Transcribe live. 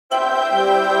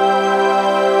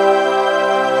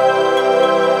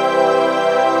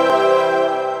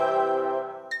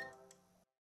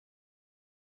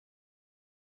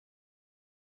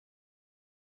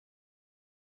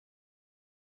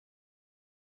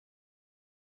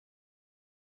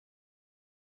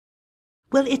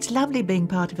Well, it's lovely being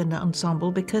part of an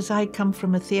ensemble because I come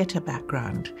from a theatre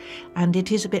background, and it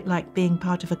is a bit like being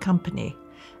part of a company,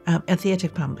 a theatre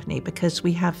company, because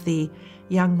we have the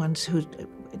young ones who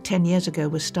 10 years ago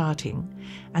were starting,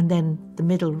 and then the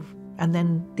middle, and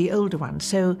then the older ones.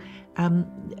 So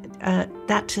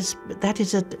that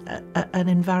is an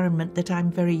environment that I'm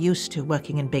very used to,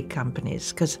 working in big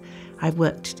companies, because I've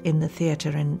worked in the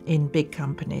theatre in big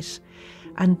companies.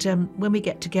 And when we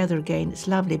get together again, it's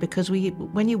lovely because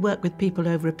when you work with people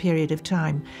over a period of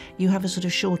time, you have a sort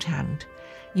of shorthand.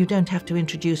 You don't have to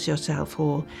introduce yourself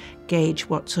or gauge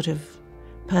what sort of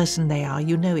person they are.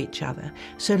 You know each other.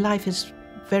 So life is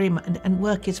very much, and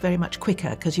work is very much quicker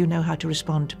because you know how to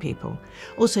respond to people.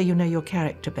 Also, you know your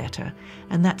character better,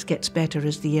 and that gets better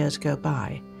as the years go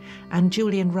by. And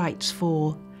Julian writes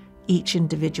for each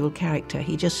individual character.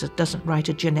 He just doesn't write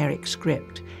a generic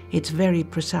script. It's very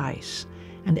precise.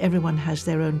 And everyone has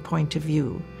their own point of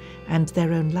view and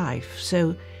their own life.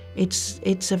 So it's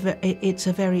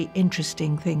a very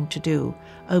interesting thing to do.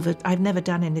 I've never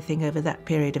done anything over that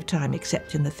period of time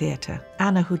except in the theatre.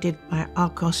 Anna, who did our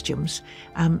costumes,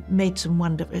 made some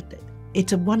wonderful.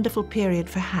 It's a wonderful period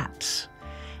for hats.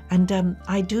 And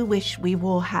I do wish we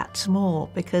wore hats more,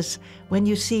 because when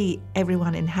you see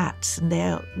everyone in hats, and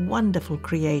they're wonderful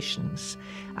creations,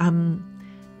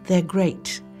 they're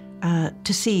great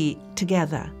to see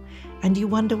together. And you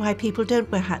wonder why people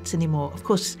don't wear hats anymore. Of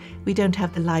course, we don't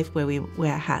have the life where we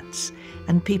wear hats,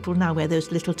 and people now wear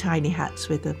those little tiny hats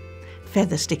with a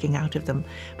feather sticking out of them.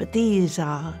 But these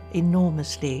are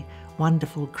enormously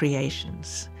wonderful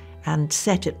creations and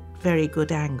set at very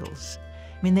good angles.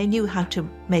 I mean, they knew how to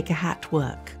make a hat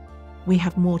work. We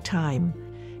have more time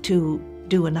to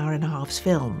do an hour-and-a-half's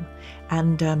film,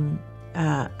 and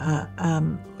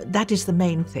that is the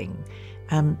main thing.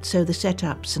 So the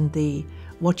setups and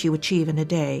what you achieve in a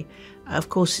day, of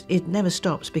course, it never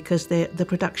stops, because the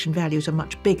production values are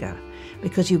much bigger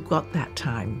because you've got that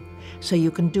time. So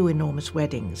you can do enormous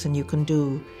weddings, and you can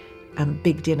do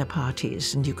big dinner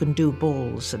parties, and you can do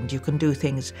balls, and you can do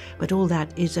things. But all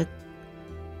that is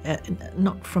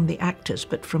not from the actors,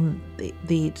 but from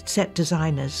the set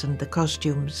designers and the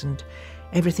costumes and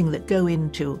everything that go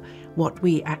into what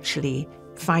we actually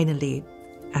finally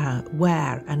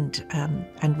wear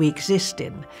and we exist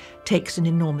in, takes an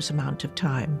enormous amount of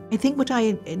time. I think what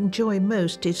I enjoy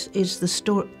most is the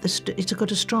story. It's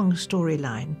got a strong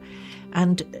storyline,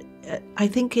 and I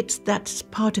think that's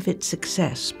part of its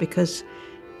success, because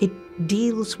it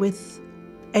deals with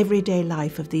everyday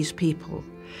life of these people.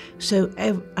 So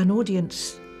an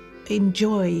audience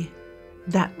enjoy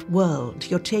that world.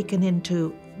 You're taken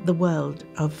into the world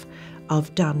of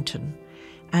Downton,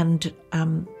 and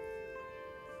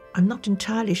I'm not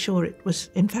entirely sure it was.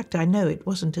 In fact, I know it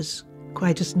wasn't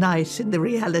quite as nice in the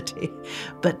reality,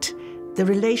 but the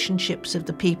relationships of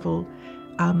the people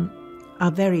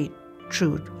are very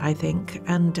true, I think,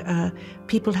 and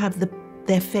people have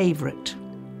their favourite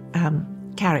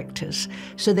characters,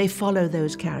 so they follow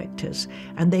those characters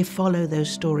and they follow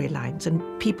those storylines. And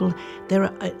people,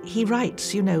 he writes,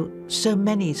 so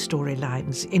many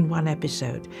storylines in one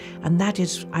episode, and that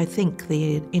is, I think,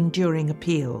 the enduring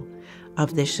appeal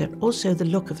of this. Also, the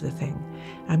look of the thing.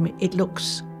 I mean, it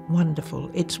looks wonderful.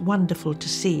 It's wonderful to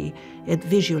see it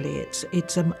visually.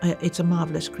 It's a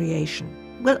marvelous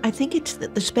creation. Well, I think it's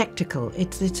the spectacle.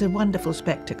 It's a wonderful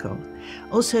spectacle.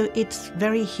 Also, it's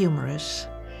very humorous,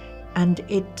 and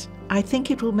I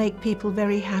think it will make people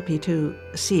very happy to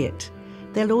see it.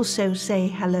 They'll also say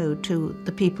hello to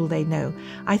the people they know.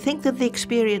 I think that the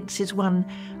experience is one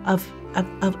of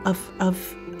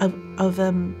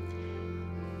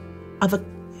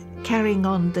carrying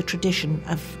on the tradition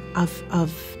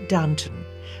of Downton,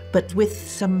 but with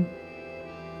some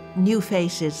new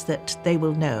faces that they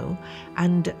will know,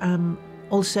 and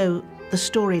also the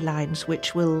storylines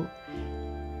which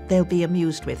they'll be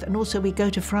amused with. And also we go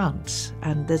to France,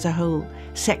 and there's a whole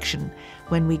section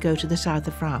when we go to the south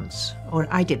of France, or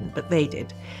I didn't, but they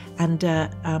did, and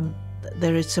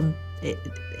there is some.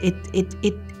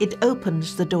 It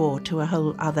opens the door to a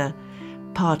whole other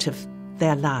part of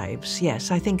their lives.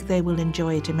 Yes, I think they will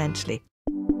enjoy it immensely.